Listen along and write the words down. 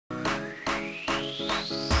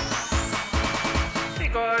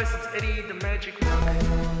Eddie the Magic Monk.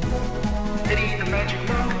 Eddie the Magic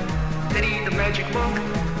Monk. Eddie the Magic Monk.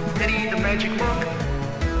 Eddie the Magic Monk.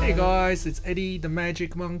 Hey guys, it's Eddie the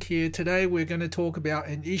Magic Monk here. Today we're going to talk about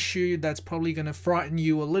an issue that's probably going to frighten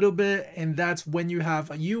you a little bit, and that's when you have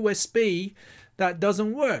a USB that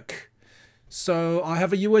doesn't work. So I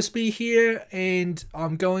have a USB here and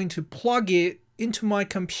I'm going to plug it into my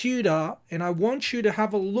computer, and I want you to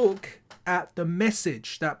have a look at the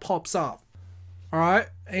message that pops up. Alright,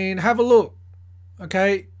 and have a look.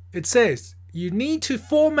 Okay, it says you need to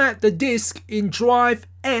format the disk in drive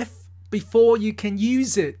F before you can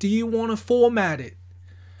use it. Do you want to format it?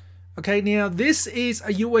 Okay, now this is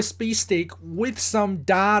a USB stick with some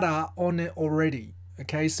data on it already.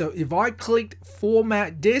 Okay, so if I clicked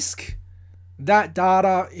format disk, that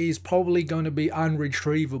data is probably going to be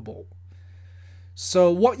unretrievable.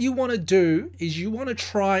 So what you want to do is you want to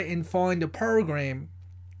try and find a program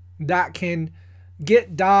that can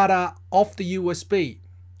get data off the USB.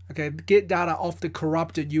 Okay, get data off the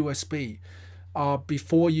corrupted USB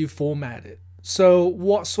before you format it. So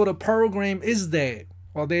what sort of program is there?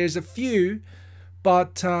 Well, there's a few,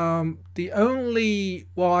 but the only,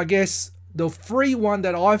 well, I guess the free one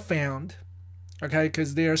that I found, okay,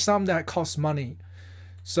 because there are some that cost money.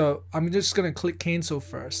 So I'm just going to click cancel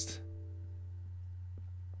first.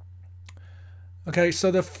 Okay,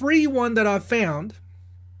 so the free one that I found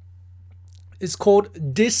is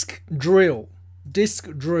called Disk Drill.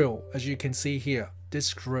 Disk Drill, as you can see here,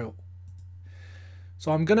 Disk Drill.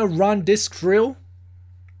 So I'm going to run Disk Drill.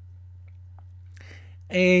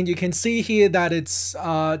 And you can see here that it's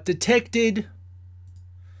detected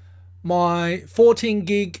my 14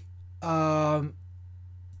 gig USB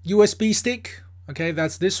stick. Okay,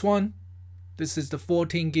 that's this one. This is the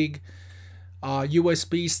 14 gig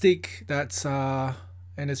USB stick. That's and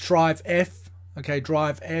it's drive F. Okay,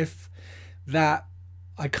 drive F that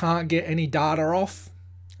I can't get any data off.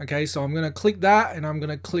 Okay, so I'm gonna click that and I'm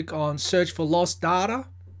gonna click on search for lost data,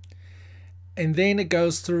 and then it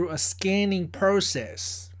goes through a scanning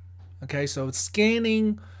process. Okay, so it's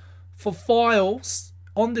scanning for files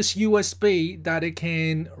on this USB that it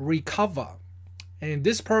can recover, and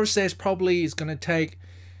this process probably is going to take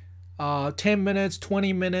 10 minutes,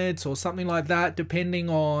 20 minutes or something like that, depending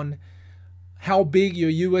on how big your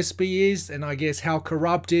USB is and I guess how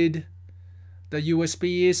corrupted the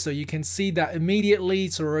USB is. So you can see that immediately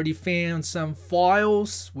it's already found some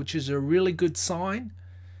files, which is a really good sign.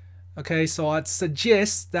 Okay, so I'd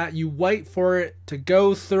suggest that you wait for it to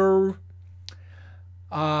go through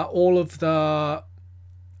all of the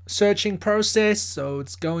searching process. So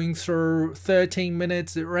it's going through 13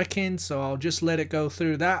 minutes, it reckons, so I'll just let it go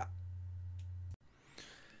through that.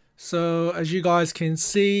 So as you guys can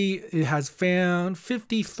see, it has found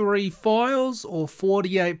 53 files or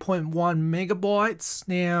 48.1 megabytes.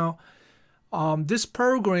 Now this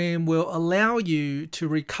program will allow you to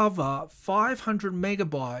recover 500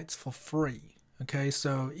 megabytes for free. Okay,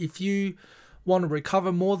 so if you want to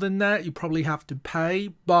recover more than that, you probably have to pay,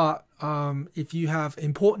 but if you have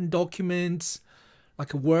important documents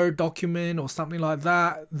like a Word document or something like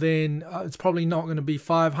that, then it's probably not going to be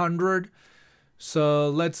 500. So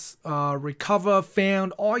let's recover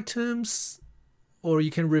found items, or you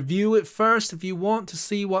can review it first if you want to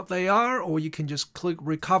see what they are, or you can just click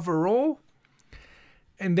recover all.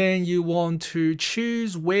 And then you want to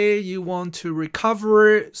choose where you want to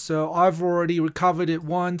recover it. So I've already recovered it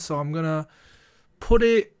once, so I'm gonna put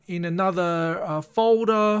it in another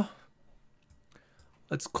folder.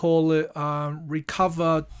 Let's call it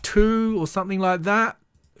recover 2 or something like that.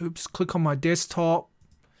 Oops, click on my desktop,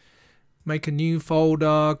 make a new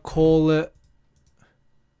folder, call it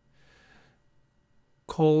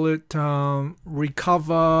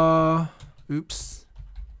recover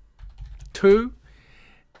 2,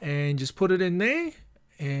 and just put it in there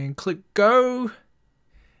and click go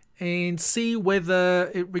and see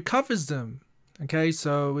whether it recovers them. Okay,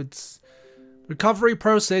 so its recovery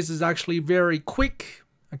process is actually very quick.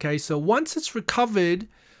 Okay, so once it's recovered,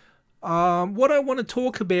 what I want to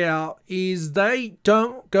talk about is they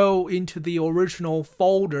don't go into the original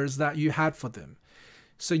folders that you had for them.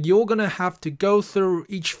 So you're going to have to go through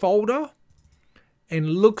each folder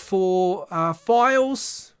and look for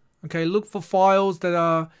files. Okay, look for files that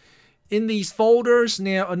are in these folders.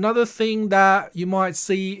 Now, another thing that you might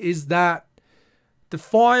see is that the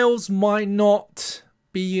files might not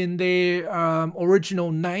be in their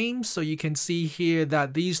original names. So you can see here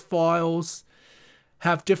that these files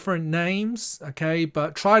have different names. Okay,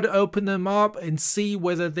 but try to open them up and see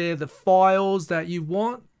whether they're the files that you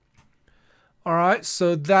want. Alright,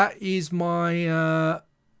 so that is my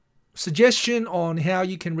suggestion on how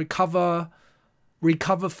you can recover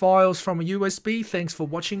recover files from a USB. Thanks for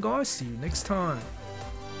watching, guys. See you next time.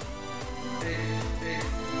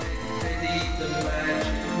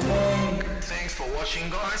 Thanks for watching,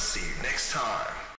 guys. See you next time.